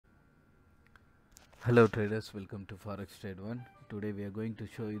Hello traders, welcome to Forex Trade 1. Today we are going to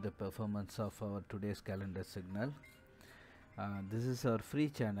show you the performance of our today's calendar signal. This is our free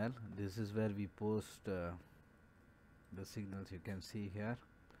channel. This is where we post the signals you can see here,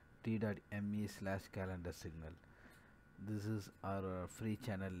 t.me/calendar signal. This is our free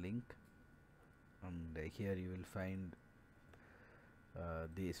channel link, and here you will find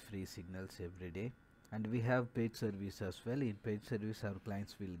these free signals every day. And we have paid service as well. In paid service our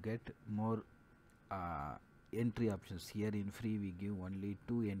clients will get more uh, entry options. Here in free we give only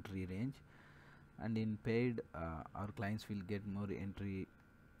 2 entry range, and in paid our clients will get more entry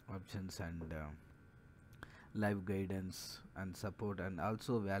options and live guidance and support, and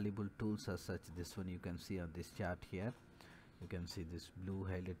also valuable tools as such. This one you can see on this chart here. You can see this blue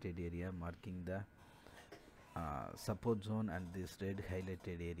highlighted area marking the support zone, and this red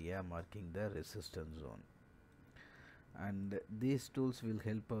highlighted area marking the resistance zone. And these tools will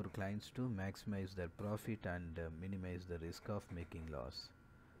help our clients to maximize their profit and minimize the risk of making loss.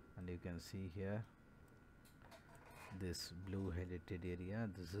 And you can see here this blue highlighted area,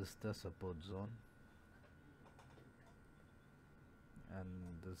 this is the support zone, and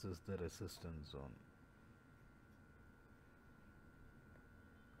this is the resistance zone.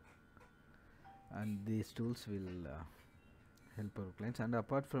 And these tools will help our clients, and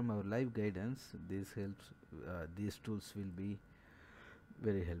apart from our live guidance, these tools will be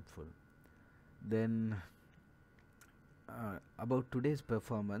very helpful. Then about today's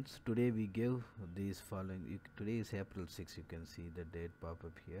performance, today we gave these following. Today is April 6, you can see the date pop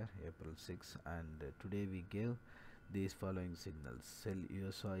up here, April 6, and today we gave these following signals: sell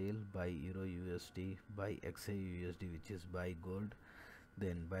US oil, buy EURUSD, buy XAUUSD, which is buy gold,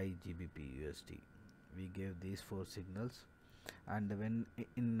 then buy GBPUSD. We gave these 4 signals. And when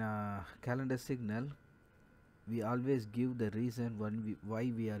in calendar signal, we always give the reason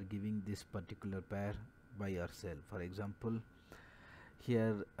why we are giving this particular pair buy or sell. For example,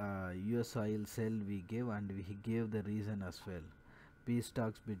 here US oil sell we give, and we gave the reason as well. Peace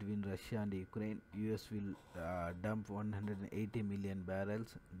talks between Russia and Ukraine, US will dump 180 million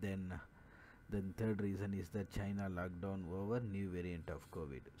barrels. Then third reason is that China lockdown over, new variant of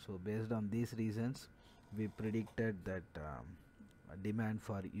COVID. So based on these reasons, we predicted that demand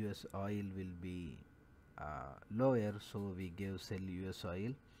for US oil will be lower, so we gave sell US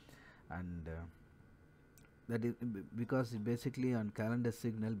oil. And that is because basically on calendar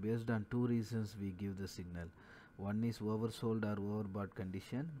signal, based on 2 reasons we give the signal. One is oversold or overbought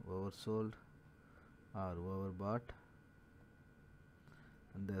condition, oversold or overbought,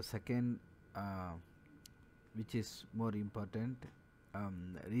 and the second which is more important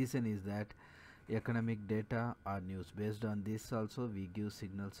reason is that economic data or news. Based on this also we give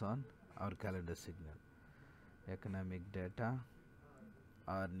signals on our calendar signal, economic data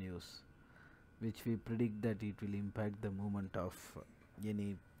or news, which we predict that it will impact the movement of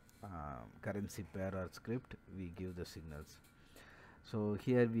any currency pair or script. We give the signals. So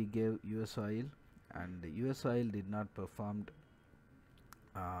here we gave US oil, and US oil did not perform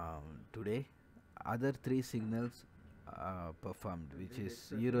today. Other 3 signals performed, which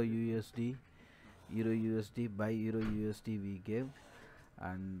is EURUSD, buy EURUSD we gave,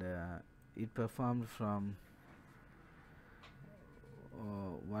 and it performed from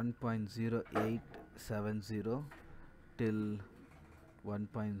 1.0870 till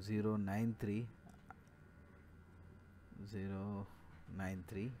 1.093,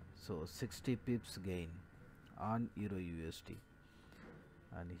 so 60 pips gain on EURUSD.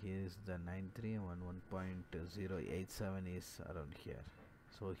 And here is the 93 and 1.087 is around here.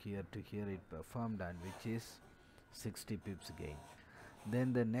 So here to here it performed, and which is 60 pips gain.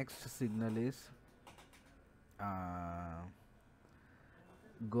 Then the next signal is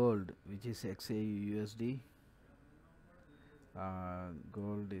gold, which is XAUUSD.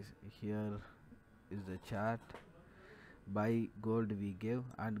 Gold is here, is the chart. Buy gold we gave,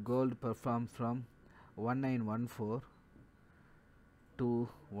 and gold performed from 1914 to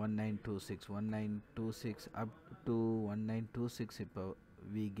 1926 up to 1926.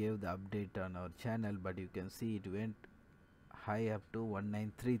 We gave the update on our channel, but you can see it went high up to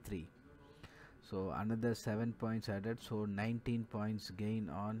 1933. So another 7 points added, so 19 points gain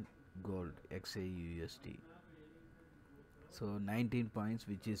on gold XAUUSD. So 19 points,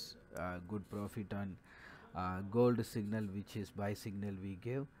 which is good profit on gold signal, which is buy signal we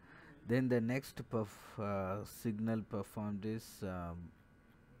gave. Then the next signal performed is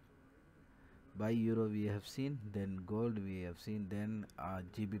buy euro we have seen, then gold we have seen, then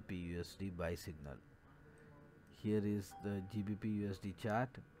GBPUSD buy signal. Here is the GBPUSD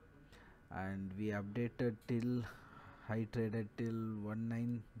chart, and we updated till high traded till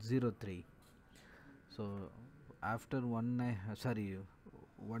 1903. So after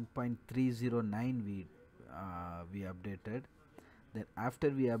 1.309 we updated. Then after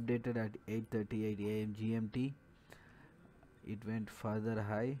we updated at 8:38 a.m. GMT, it went further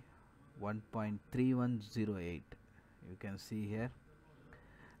high 1.3108. You can see here.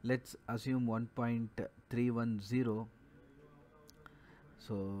 Let's assume 1.310,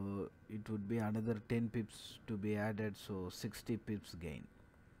 so it would be another 10 pips to be added, so 60 pips gain.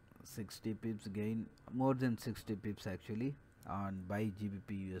 60 pips gain, more than 60 pips actually, on buy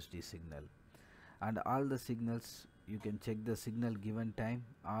GBPUSD signal. And all the signals, you can check the signal given time,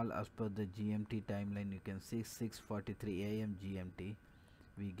 all as per the GMT timeline. You can see 6:43 a.m. GMT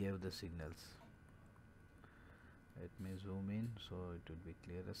we gave the signals. Let me zoom in so it would be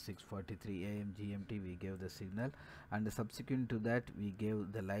clearer. 6:43 a.m. GMT we gave the signal, and subsequent to that we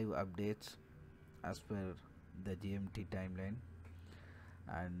gave the live updates as per the GMT timeline.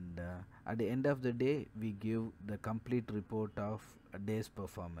 And at the end of the day we give the complete report of a day's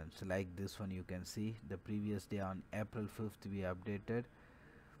performance. Like this one, you can see the previous day on April 5th we updated.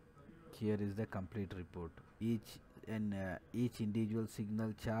 Here is the complete report, each individual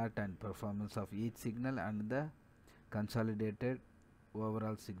signal chart and performance of each signal, and the consolidated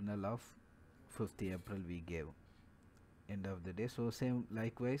overall signal of 5th April we gave end of the day. So same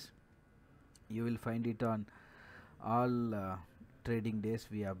likewise you will find it on all trading days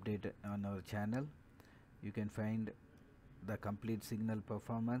we update on our channel. You can find the complete signal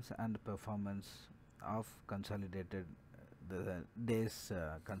performance and performance of consolidated the day's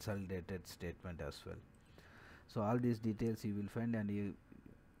consolidated statement as well. So all these details you will find, and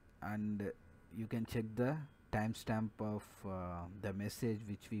you can check the timestamp of the message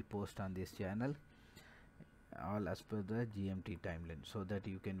which we post on this channel, all as per the GMT timeline, so that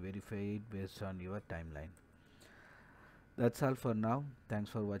you can verify it based on your timeline. That's all for now. Thanks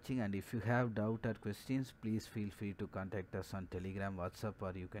for watching, and if you have doubt or questions, please feel free to contact us on Telegram, WhatsApp,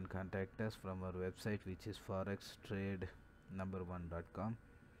 or you can contact us from our website, which is forextrade1.com.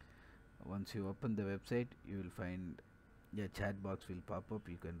 Once you open the website, you will find a chat box will pop up.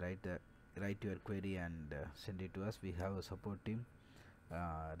 You can write your query and send it to us. We have a support team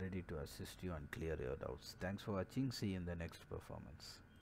ready to assist you and clear your doubts. Thanks for watching. See you in the next performance.